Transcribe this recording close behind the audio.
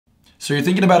So you're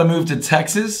thinking about a move to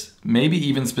Texas, maybe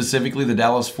even specifically the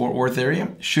Dallas-Fort Worth area.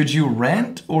 Should you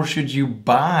rent or should you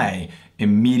buy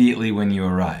immediately when you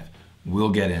arrive? We'll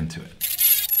get into it.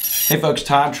 Hey folks,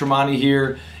 Todd Tremonti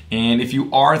here. And if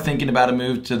you are thinking about a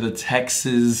move to the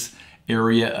Texas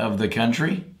area of the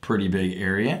country, pretty big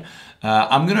area,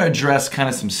 I'm going to address kind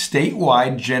of some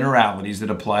statewide generalities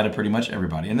that apply to pretty much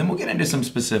everybody. And then we'll get into some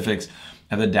specifics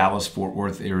of the Dallas-Fort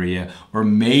Worth area, or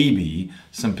maybe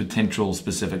some potential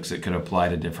specifics that could apply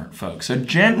to different folks. So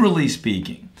generally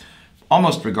speaking,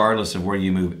 almost regardless of where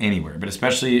you move anywhere, but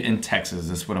especially in Texas,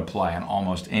 this would apply in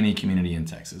almost any community in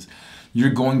Texas, you're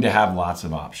going to have lots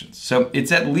of options. So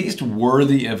it's at least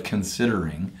worthy of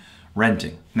considering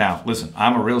renting. Now, listen,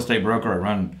 I'm a real estate broker. I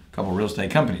run a couple of real estate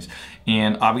companies.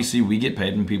 And obviously we get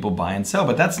paid when people buy and sell,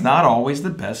 but that's not always the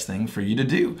best thing for you to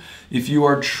do. If you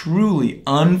are truly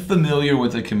unfamiliar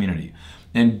with a community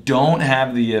and don't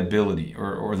have the ability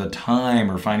or the time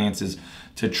or finances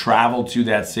to travel to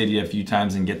that city a few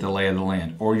times and get the lay of the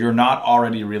land, or you're not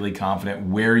already really confident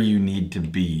where you need to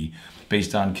be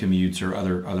based on commutes or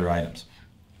other items,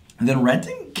 then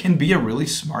renting can be a really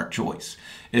smart choice,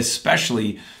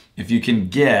 especially if you can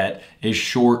get a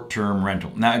short-term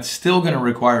rental. Now, it's still going to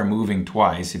require moving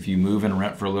twice if you move and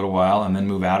rent for a little while and then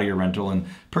move out of your rental and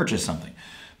purchase something.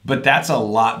 But that's a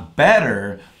lot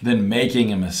better than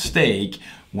making a mistake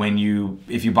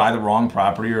if you buy the wrong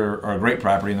property or a great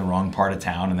property in the wrong part of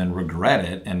town and then regret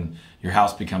it and your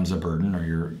house becomes a burden or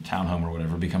your townhome or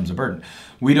whatever becomes a burden.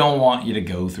 We don't want you to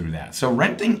go through that. So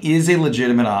renting is a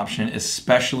legitimate option,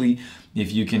 especially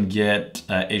if you can get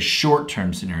a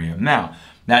short-term scenario. Now,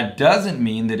 that doesn't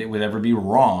mean that it would ever be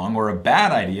wrong or a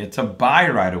bad idea to buy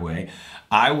right away.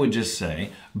 I would just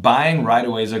say buying right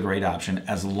away is a great option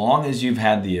as long as you've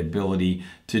had the ability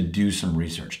to do some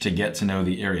research, to get to know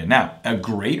the area. Now, a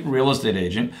great real estate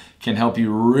agent can help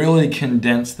you really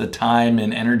condense the time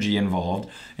and energy involved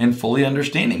in fully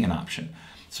understanding an option.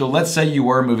 So let's say you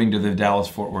were moving to the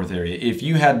Dallas-Fort Worth area. If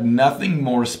you had nothing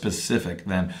more specific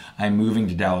than I'm moving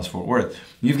to Dallas-Fort Worth,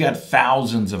 you've got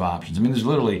thousands of options. I mean, there's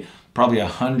literally probably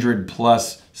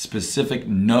 100+ specific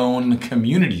known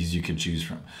communities you could choose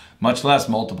from, much less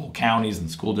multiple counties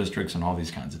and school districts and all these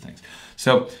kinds of things.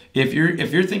 So if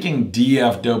you're thinking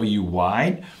DFW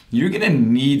wide, you're going to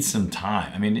need some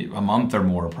time. I mean, a month or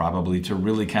more probably to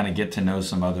really kind of get to know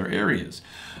some other areas.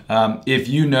 If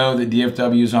you know that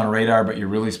DFW is on radar, but you're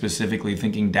really specifically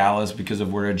thinking Dallas because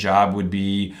of where a job would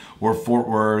be, or Fort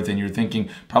Worth, and you're thinking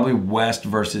probably west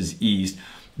versus east,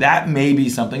 that may be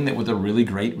something that with a really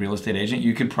great real estate agent,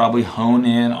 you could probably hone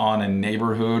in on a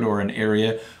neighborhood or an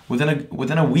area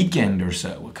within a weekend or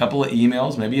so. A couple of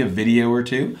emails, maybe a video or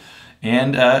two,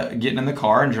 and getting in the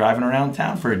car and driving around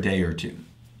town for a day or two.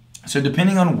 So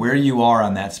depending on where you are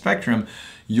on that spectrum,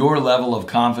 your level of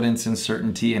confidence and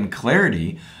certainty and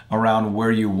clarity around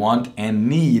where you want and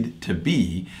need to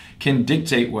be can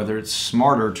dictate whether it's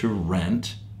smarter to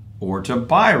rent or to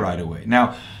buy right away.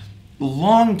 Now,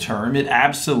 long term, it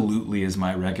absolutely is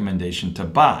my recommendation to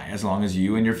buy, as long as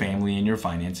you and your family and your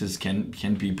finances can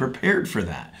be prepared for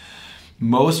that.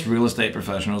 Most real estate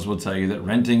professionals will tell you that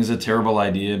renting is a terrible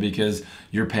idea because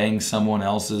you're paying someone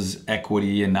else's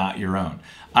equity and not your own.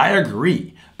 I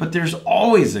agree, but there's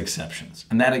always exceptions,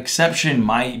 and that exception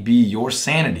might be your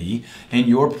sanity and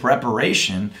your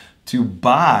preparation to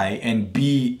buy and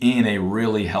be in a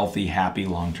really healthy, happy,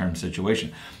 long-term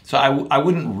situation. So I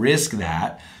wouldn't risk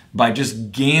that by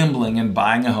just gambling and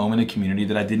buying a home in a community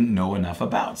that I didn't know enough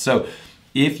about. So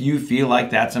if you feel like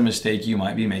that's a mistake you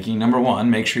might be making, number one,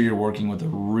 make sure you're working with a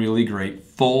really great,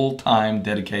 full-time,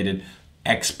 dedicated,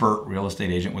 expert real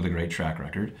estate agent with a great track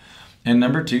record. And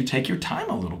number two, take your time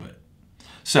a little bit.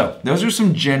 So those are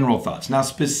some general thoughts. Now,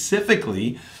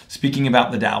 specifically speaking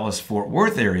about the Dallas-Fort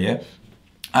Worth area,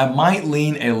 I might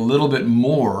lean a little bit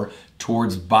more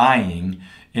towards buying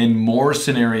in more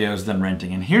scenarios than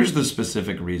renting. And here's the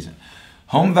specific reason.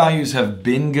 Home values have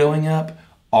been going up,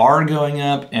 are going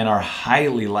up, and are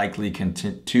highly likely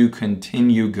to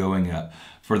continue going up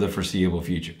for the foreseeable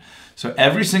future. So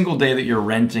every single day that you're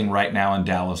renting right now in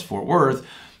Dallas-Fort Worth,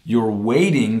 you're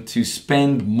waiting to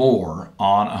spend more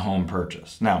on a home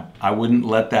purchase. Now, I wouldn't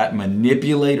let that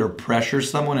manipulate or pressure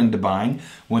someone into buying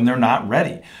when they're not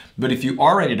ready. But if you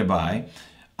are ready to buy,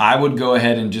 I would go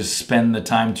ahead and just spend the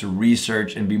time to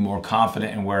research and be more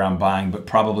confident in where I'm buying, but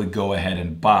probably go ahead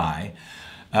and buy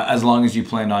as long as you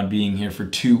plan on being here for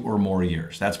 2 or more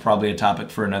years. That's probably a topic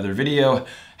for another video.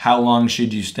 How long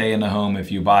should you stay in the home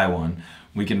if you buy one?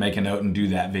 We can make a note and do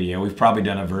that video. We've probably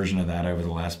done a version of that over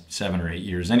the last 7 or 8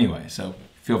 years anyway, so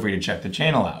feel free to check the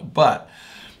channel out. But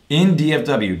in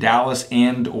DFW, Dallas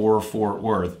and or Fort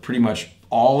Worth, pretty much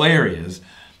all areas,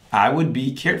 I would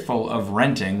be careful of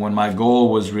renting when my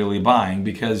goal was really buying,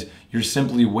 because you're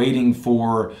simply waiting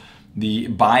for the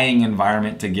buying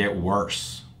environment to get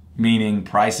worse, meaning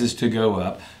prices to go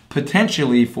up,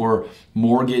 potentially for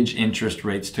mortgage interest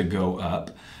rates to go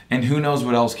up, and who knows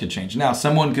what else could change. Now,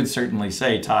 someone could certainly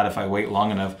say, Todd, if I wait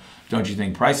long enough, don't you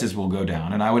think prices will go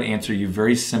down? And I would answer you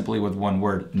very simply with one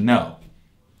word: no.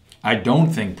 I don't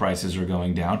think prices are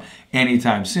going down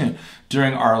anytime soon.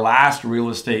 During our last real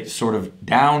estate sort of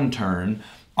downturn,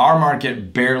 our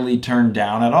market barely turned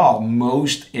down at all.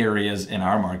 Most areas in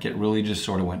our market really just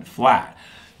sort of went flat,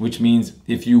 which means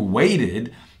if you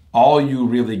waited, all you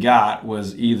really got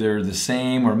was either the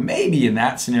same, or maybe in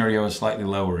that scenario a slightly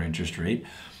lower interest rate,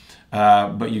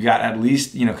 but you got at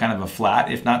least, kind of a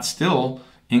flat, if not still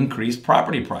increased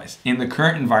property price. In the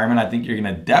current environment, I think you're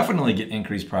going to definitely get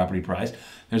increased property price.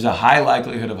 There's a high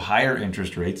likelihood of higher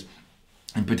interest rates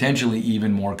and potentially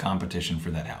even more competition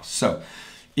for that house. So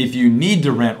if you need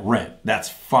to rent, that's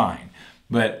fine.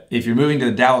 But if you're moving to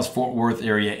the Dallas-Fort Worth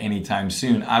area anytime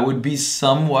soon, I would be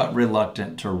somewhat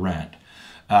reluctant to rent.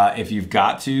 If you've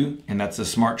got to, and that's a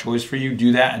smart choice for you,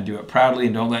 do that and do it proudly,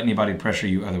 and don't let anybody pressure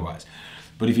you otherwise.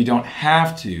 But if you don't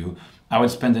have to, I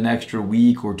would spend an extra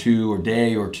week or two, or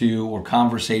day or two, or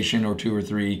conversation or 2 or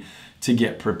 3 to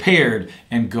get prepared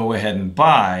and go ahead and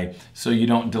buy, so you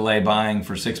don't delay buying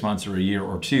for 6 months or a year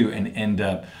or 2 and end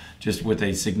up just with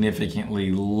a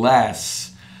significantly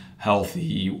less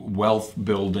healthy wealth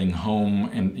building home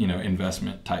and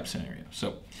investment type scenario.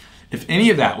 So if any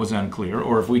of that was unclear,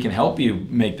 or if we can help you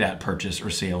make that purchase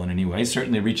or sale in any way,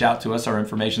 certainly reach out to us. Our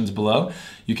information's below.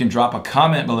 You can drop a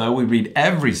comment below. We read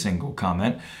every single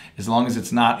comment. As long as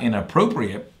it's not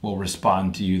inappropriate, we'll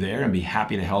respond to you there and be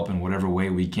happy to help in whatever way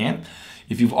we can.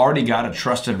 If you've already got a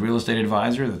trusted real estate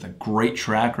advisor with a great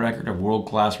track record of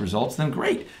world-class results, then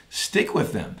great, stick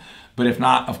with them. But if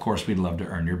not, of course, we'd love to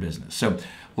earn your business. So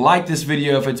like this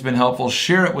video if it's been helpful,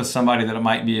 share it with somebody that it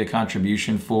might be a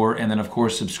contribution for, and then of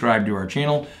course subscribe to our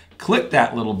channel. Click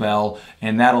that little bell,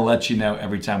 and that'll let you know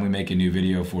every time we make a new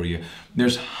video for you.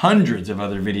 There's hundreds of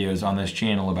other videos on this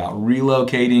channel about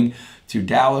relocating to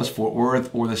Dallas, Fort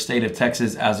Worth, or the state of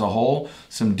Texas as a whole.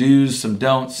 Some do's, some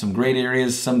don'ts, some great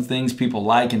areas, some things people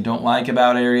like and don't like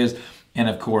about areas, and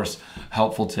of course,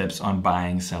 helpful tips on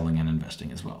buying, selling, and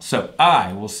investing as well. So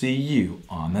I will see you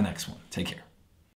on the next one. Take care.